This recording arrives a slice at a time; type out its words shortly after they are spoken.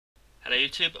Hey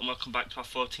YouTube, and welcome back to our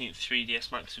 14th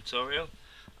 3ds Max tutorial.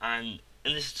 And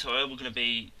in this tutorial we're going to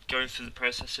be going through the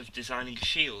process of designing a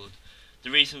shield. The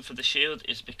reason for the shield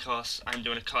is because I'm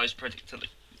doing a college project at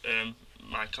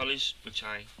my college, which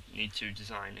I need to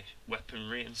design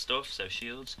weaponry and stuff, so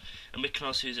shields, and we can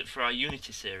also use it for our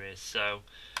Unity series. So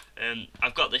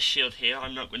I've got this shield here.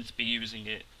 I'm not going to be using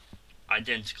it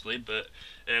identically, but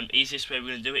easiest way we're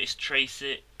going to do it is trace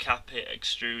it, cap it,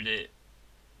 extrude it,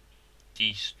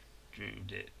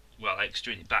 extrude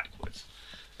it backwards,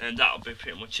 and that'll be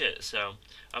pretty much it. So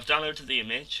I've downloaded the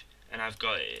image and I've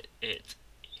got it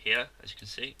here, as you can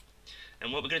see.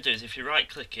 And what we're going to do is, if you right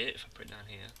click it, if I put it down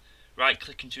here, right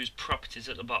click and choose properties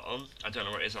at the bottom. I don't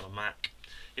know what it is on a Mac.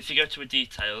 If you go to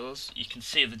details, you can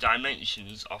see the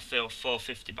dimensions are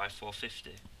 450 by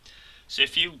 450. So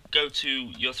if you go to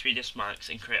your 3ds Max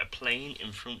and create a plane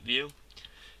in front view,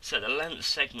 set the length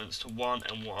segments to 1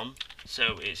 and 1,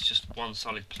 so it's just one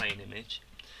solid plane image,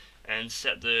 and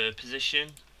set the position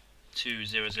to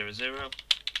 0, 0, 0,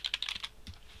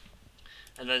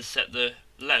 and then set the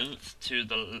length to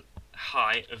the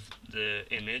height of the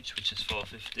image, which is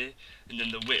 450, and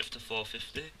then the width to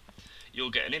 450.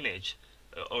 You'll get an image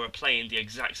or a plane the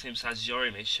exact same size as your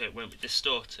image, so it won't be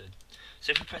distorted.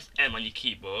 So if you press M on your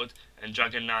keyboard and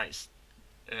drag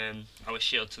our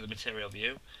shield to the material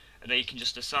view, and then you can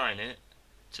just assign it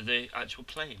to the actual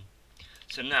plane.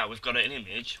 So now we've got an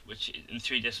image which in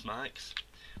 3ds Max,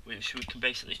 which we can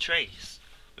basically trace,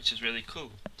 which is really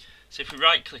cool. So if we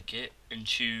right click it and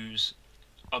choose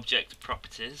object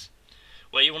properties,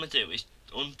 what you want to do is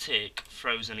untick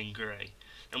frozen in grey.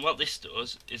 And what this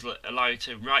does is allow you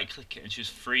to right click it and choose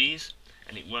freeze,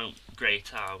 and it won't grey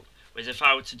it out. Whereas if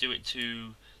I were to do it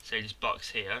to, say, this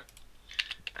box here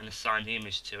and assign the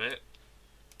image to it,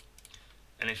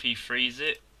 and if you freeze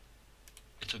it,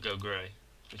 it'll go grey,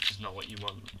 which is not what you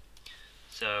want.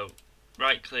 So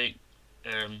right click,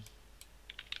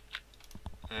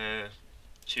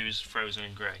 choose frozen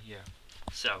and grey. Yeah.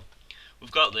 So we've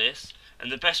got this,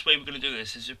 and the best way we're going to do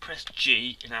this is to press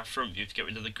G in our front view to get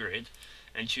rid of the grid,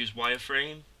 and choose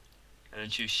wireframe, and then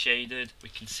choose shaded. We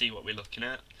can see what we're looking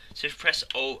at. So if you press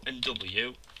Alt and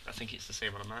W, I think it's the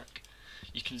same on a Mac,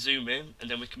 you can zoom in, and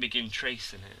then we can begin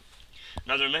tracing it.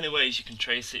 Now there are many ways you can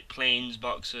trace it: planes,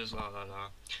 boxes, la la la.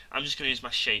 I'm just going to use my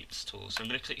shapes tool, so I'm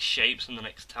going to click shapes on the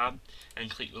next tab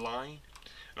and click line,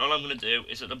 and all I'm going to do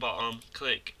is at the bottom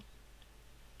click,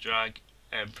 drag,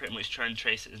 and pretty much try and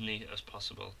trace it as neat as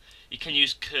possible. You can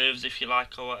use curves if you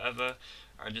like or whatever.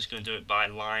 I'm just going to do it by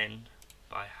line,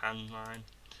 by hand line,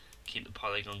 keep the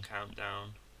polygon count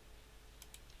down.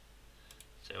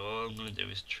 So all I'm going to do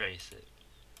is trace it,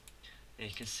 and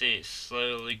you can see it's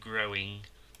slowly growing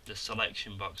the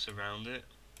selection box around it.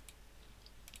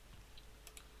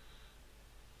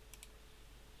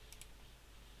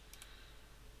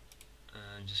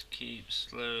 And just keep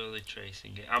slowly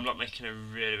tracing it. I'm not making a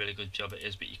really good job at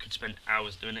it, but you could spend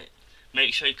hours doing it.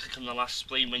 Make sure you click on the last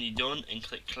spleen when you're done and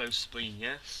click close spleen,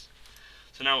 yes.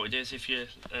 So now what we do is, if you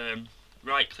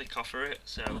right click offer it,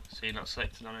 so you're not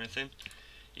selecting on anything,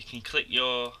 you can click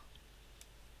your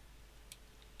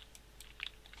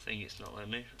thing. It's not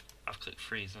letting me. I've clicked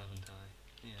freeze, haven't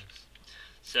I? Yes.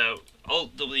 So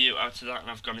Alt W out of that, and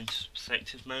I've gone into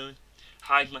perspective mode.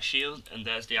 Hide my shield, and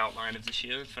there's the outline of the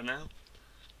shield for now.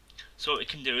 So what we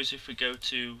can do is, if we go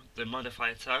to the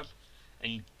modifier tab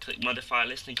and click modify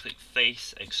list and click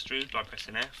face extrude by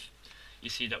pressing F, you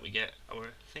see that we get our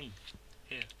thing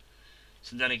here.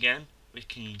 So then again, we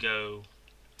can go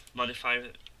modify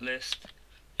list,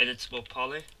 editable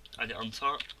poly, add it on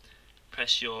top,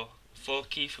 press your 4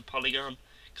 key for polygon,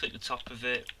 click the top of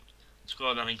it,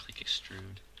 scroll down and click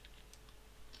extrude.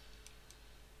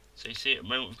 So you see at the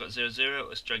moment we've got 0, 0,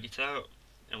 let's drag it out,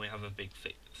 and we have a big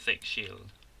thick shield.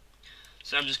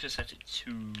 So I'm just going to set it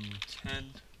to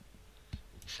 10,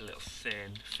 it's a little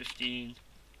thin, 15,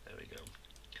 there we go.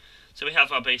 So we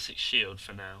have our basic shield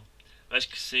for now. As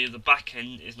you can see, the back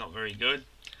end is not very good,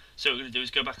 so what we're going to do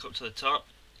is go back up to the top,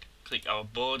 click our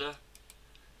border,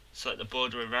 select the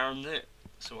border around it,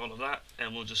 so all of that,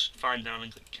 and we'll just find down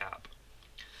and click cap.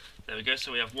 There we go,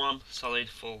 so we have one solid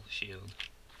full shield.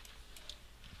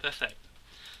 Perfect.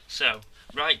 So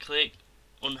right click,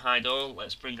 unhide all,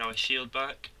 let's bring our shield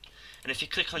back, and if you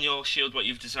click on your shield what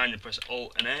you've designed and press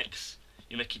Alt and X,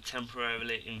 you make it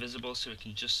temporarily invisible so we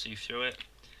can just see through it.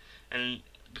 And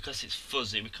because it's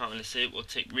fuzzy we can't really see it, we'll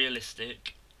take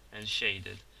realistic and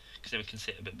shaded, because then we can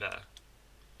see it a bit better.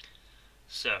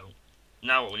 So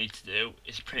now what we need to do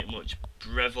is pretty much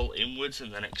bevel inwards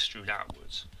and then extrude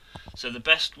outwards. So the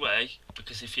best way,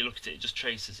 because if you look at it, it just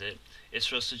traces it, is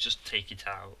for us to just take it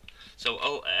out. So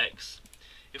Alt X,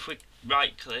 if we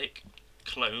right click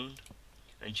clone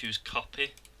and choose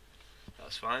copy.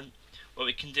 That's fine. What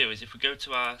we can do is if we go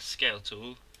to our scale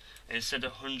tool, and instead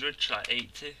of 100 try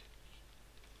 80,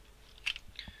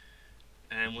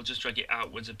 and we'll just drag it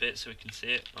outwards a bit so we can see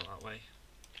it, not that way,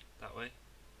 that way,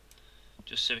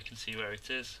 just so we can see where it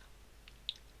is.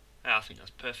 Yeah, I think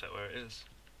that's perfect where it is.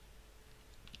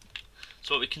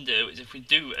 So what we can do is if we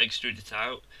do extrude it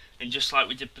out, and just like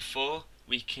we did before,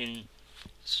 we can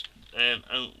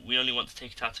we only want to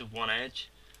take it out of one edge.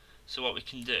 So what we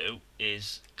can do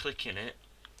is click in it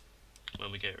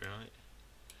when we get it right.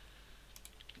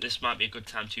 This might be a good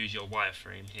time to use your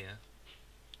wireframe here,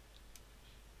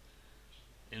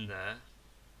 in there.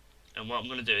 And what I'm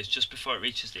going to do is just before it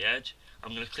reaches the edge,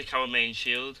 I'm going to click our main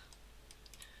shield.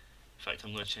 In fact,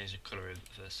 I'm going to change the colour of it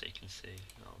first so you can see.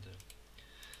 That'll do.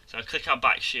 So I click our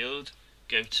back shield,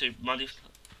 go to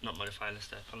not modify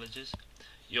list, apologies,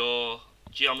 your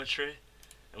geometry,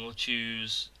 and we'll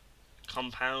choose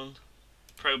compound,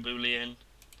 pro boolean,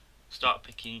 start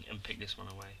picking, and pick this one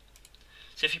away.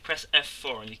 So if you press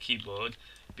F4 on your keyboard,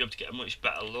 you'll be able to get a much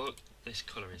better look. This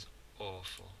colour is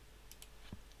awful.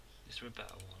 Is there a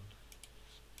better one?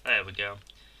 There we go.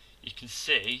 You can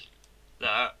see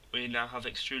that we now have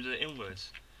extruded it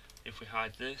inwards. If we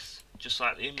hide this, just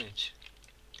like the image.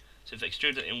 So if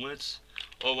extrude it inwards,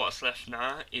 all what's left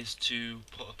now is to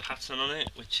put a pattern on it,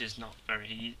 which is not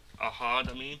very hard,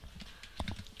 I mean.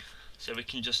 So we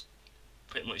can just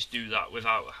pretty much do that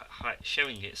without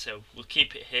showing it. So we'll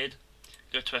keep it hid,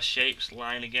 go to our shapes,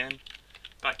 line again,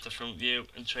 back to front view,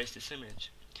 and trace this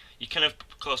image. You can of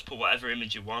course put whatever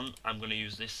image you want. I'm going to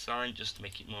use this sign just to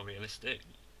make it more realistic.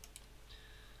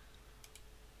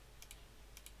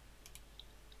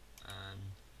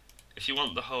 If you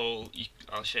want the whole,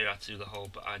 I'll show you how to do the whole,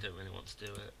 but I don't really want to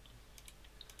do it.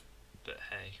 But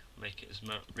hey, make it as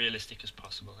realistic as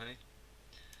possible, hey?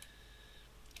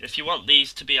 If you want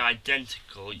these to be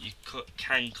identical, you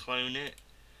can clone it,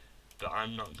 but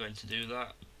I'm not going to do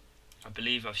that. I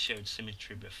believe I've showed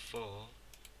symmetry before.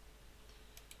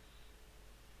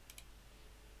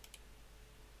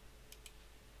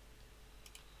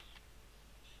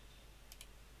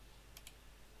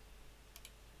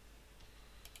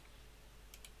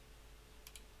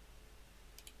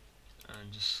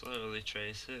 And just slowly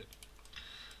trace it.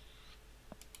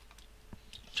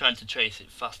 I'm trying to trace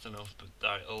it fast enough but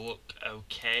that it'll look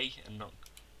okay and not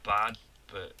bad,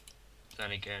 but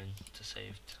then again to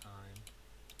save time.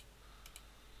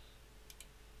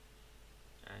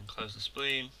 And close the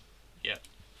spleen. Yep,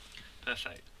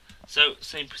 perfect. So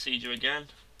same procedure again.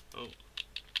 Oh,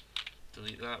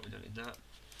 delete that, we don't need that.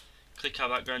 Click our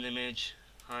background image,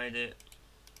 hide it,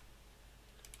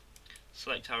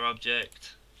 select our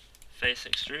object, face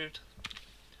extrude,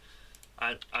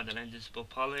 add an editable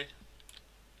poly,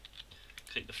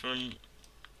 click the front,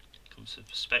 comes to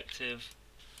perspective,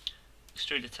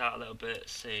 extrude it out a little bit,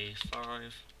 say 5.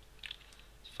 Is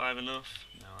 5 enough?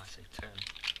 No, I say 10.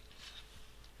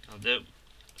 I'll do.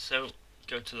 So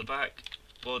go to the back,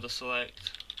 border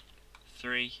select,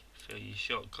 3 for your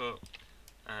shortcut,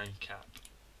 and cap.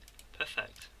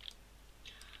 Perfect.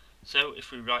 So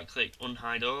if we right click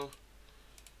unhide all,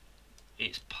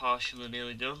 it's partially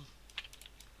nearly done.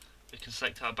 We can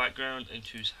select our background and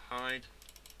choose hide.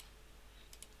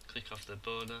 Click off the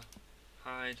border,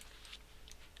 hide.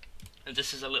 And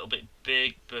this is a little bit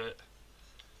big, but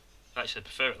actually I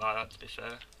prefer it like that to be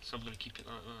fair, so I'm going to keep it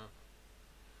like that.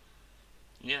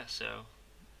 Yeah, so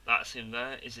that's in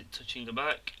there. Is it touching the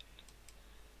back?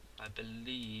 I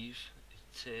believe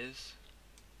it is.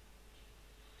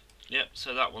 Yep,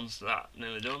 so that one's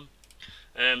nearly done.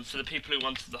 For the people who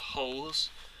wanted the holes,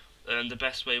 the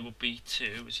best way would be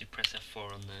to, as you press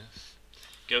F4 on this,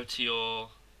 go to your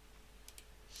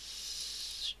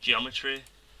geometry,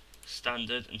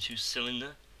 standard, and choose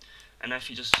cylinder. And if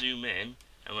you just zoom in,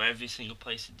 and where every single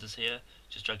place it does here,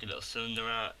 just drag a little cylinder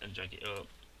out and drag it up.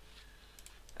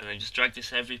 And then just drag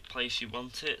this every place you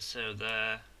want it, so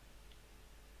there,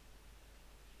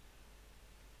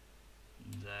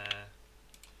 there,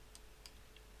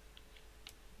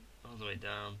 all the way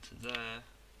down to there,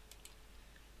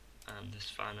 and this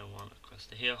final one across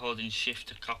to here, holding shift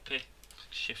to copy,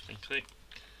 shift and click.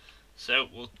 So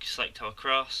we'll select our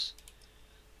cross,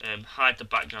 hide the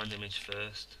background image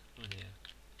first,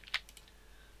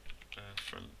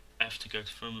 from F to go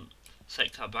to front,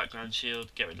 select our background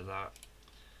shield, get rid of that,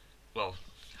 well,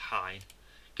 hide,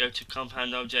 go to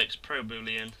compound objects, pro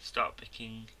boolean, start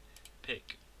picking,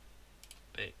 pick,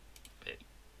 pick, pick,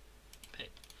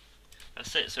 pick.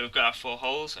 That's it. So we've got our 4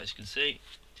 holes, as you can see.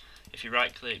 If you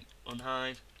right click,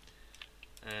 unhide,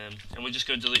 and we're just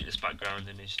going to delete this background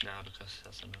image now because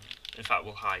that's annoying. In fact,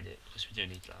 we'll hide it because we do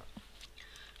need that.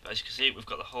 But as you can see, we've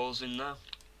got the holes in there.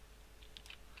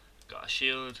 Got a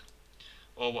shield.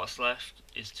 All what's left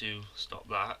is to stop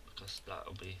that, because that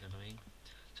will be annoying.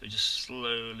 So we just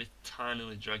slowly,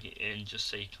 tinily drag it in just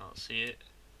so you can't see it.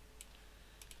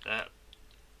 There.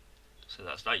 So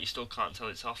that's that. You still can't tell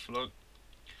it's off, look.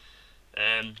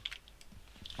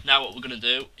 Now what we're going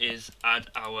to do is add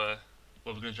our...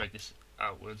 Well, we're going to drag this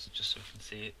outwards just so we can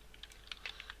see it.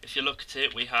 If you look at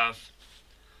it, we have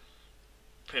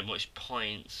pretty much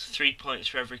points. 3 points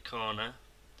for every corner.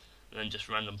 And then just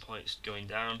random points going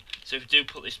down. So if we do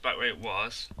put this back where it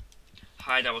was,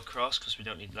 hide our cross because we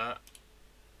don't need that.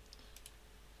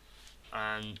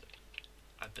 And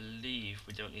I believe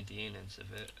we don't need the in ends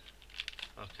of it.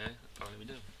 Okay, apparently we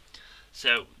do.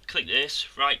 So click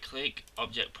this, right click,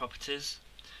 object properties,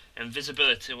 and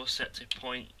visibility will set to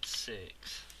 0.6.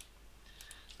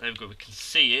 There we go, we can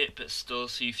see it but still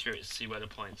see through it to see where the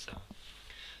points are.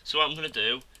 So what I'm going to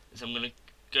do is I'm going to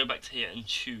go back to here and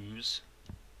choose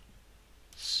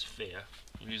sphere.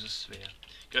 Use a sphere.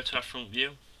 Go to our front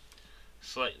view,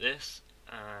 select this,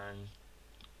 and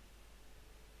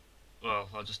well,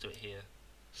 I'll just do it here,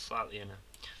 slightly inner.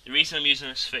 The reason I'm using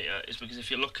a sphere is because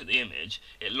if you look at the image,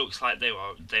 it looks like they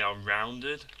are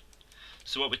rounded.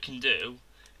 So what we can do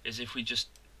is if we just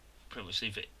pretty much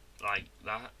leave it like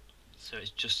that, so it's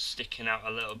just sticking out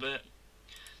a little bit.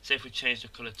 Say if we change the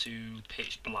colour to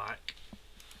pitch black,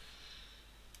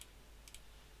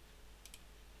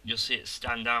 you'll see it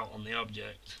stand out on the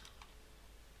object.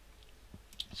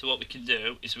 So what we can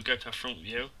do is we go to our front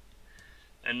view,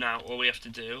 and now all we have to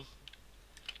do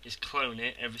is clone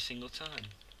it every single time,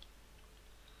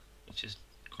 which is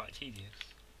quite tedious.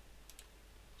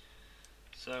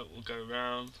 So we'll go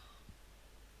around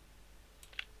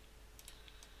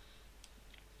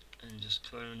and just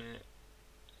clone it.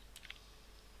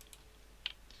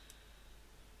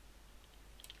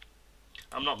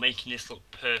 I'm not making this look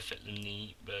perfectly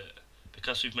neat, but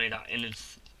because we've made our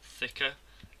innards thicker,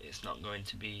 it's not going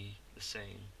to be the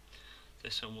same.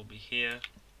 This one will be here,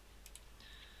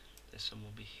 this one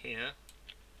will be here,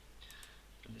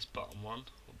 and this bottom one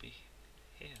will be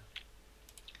here.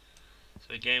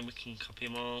 So again, we can copy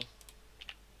them all,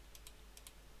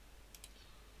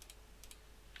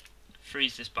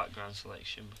 freeze this background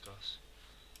selection because,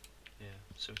 yeah,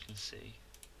 so we can see.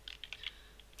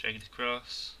 Drag it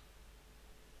across.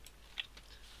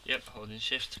 Yep, holding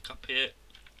shift to copy it.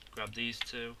 Grab these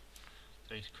two,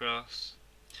 drag it across.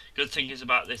 Good thing is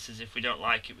about this is if we don't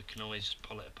like it, we can always just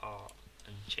pull it apart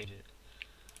and change it.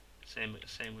 Same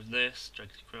with this, drag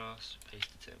it across, paste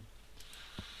it in.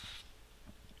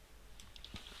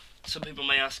 Some people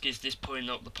may ask, is this pulling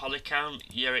up the poly count?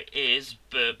 Yeah, it is,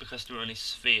 but because they're only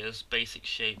spheres, basic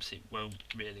shapes, it won't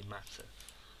really matter.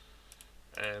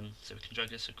 So we can drag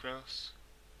this across.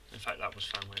 In fact, that was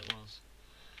fine where it was.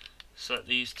 Select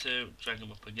these two, drag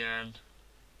them up again.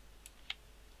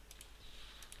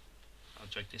 I'll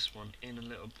drag this one in a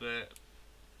little bit,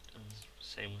 and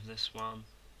same with this one.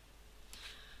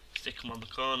 Stick them on the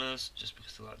corners, just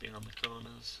because I like being on the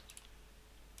corners.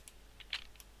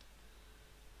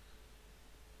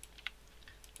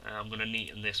 I'm going to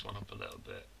neaten this one up a little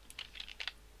bit.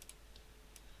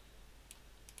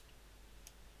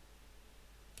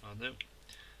 I'll do.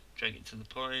 Drag it to the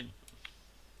point.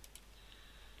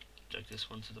 Drag this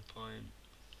one to the point.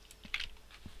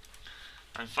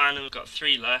 And finally we've got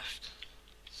 3 left.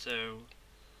 So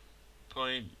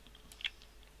point,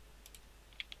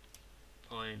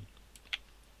 point,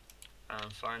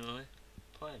 and finally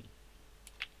point.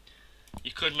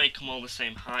 You could make them all the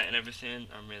same height and everything.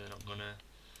 I'm really not gonna.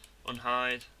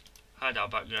 Unhide, hide our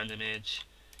background image,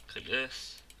 click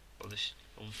this, or this,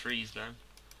 unfreeze then.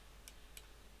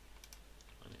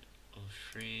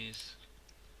 Unfreeze.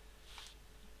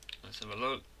 Let's have a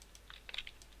look.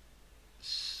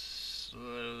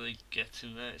 Slowly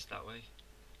getting there, it's that way.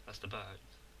 That's the back.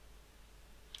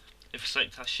 If we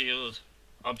select our shield,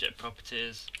 object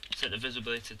properties, set the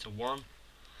visibility to 1.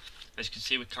 As you can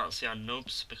see, we can't see our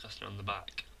nubs because they're on the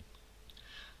back.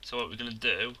 So what we're going to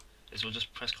do is we'll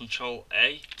just press Ctrl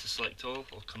A to select all,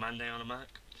 or Command A on a Mac.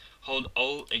 Hold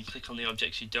Alt and click on the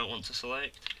objects you don't want to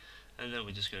select, and then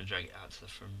we're just going to drag it out to the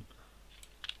front.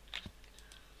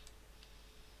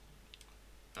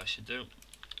 That should do.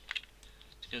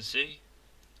 As you can see,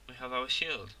 we have our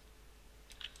shield.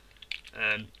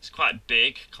 It's quite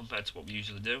big compared to what we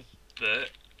usually do,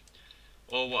 but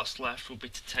all what's left will be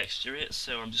to texture it,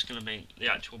 so I'm just going to make the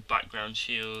actual background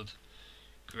shield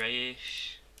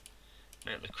greyish.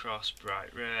 Make the cross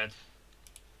bright red,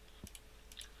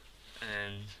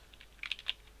 and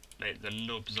make the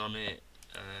nubs on it,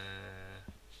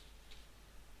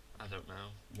 I don't know,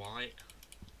 white.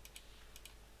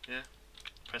 Yeah,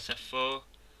 press F4, you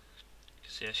can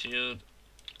see our shield.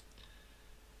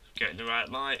 Get in the right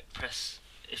light, press,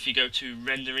 if you go to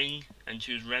rendering and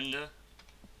choose render,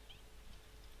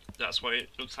 that's what it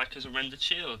looks like as a rendered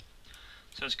shield.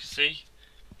 So as you can see,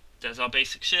 there's our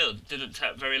basic shield. It didn't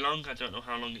take very long, I don't know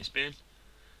how long it's been,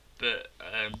 but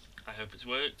I hope it's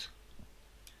worked.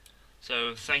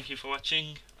 So thank you for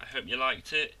watching, I hope you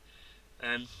liked it.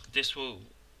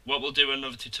 What we'll do in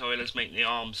another tutorial is make the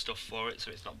arm stuff for it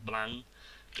so it's not bland.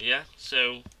 But yeah,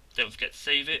 so don't forget to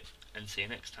save it, and see you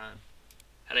next time.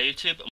 Hello YouTube.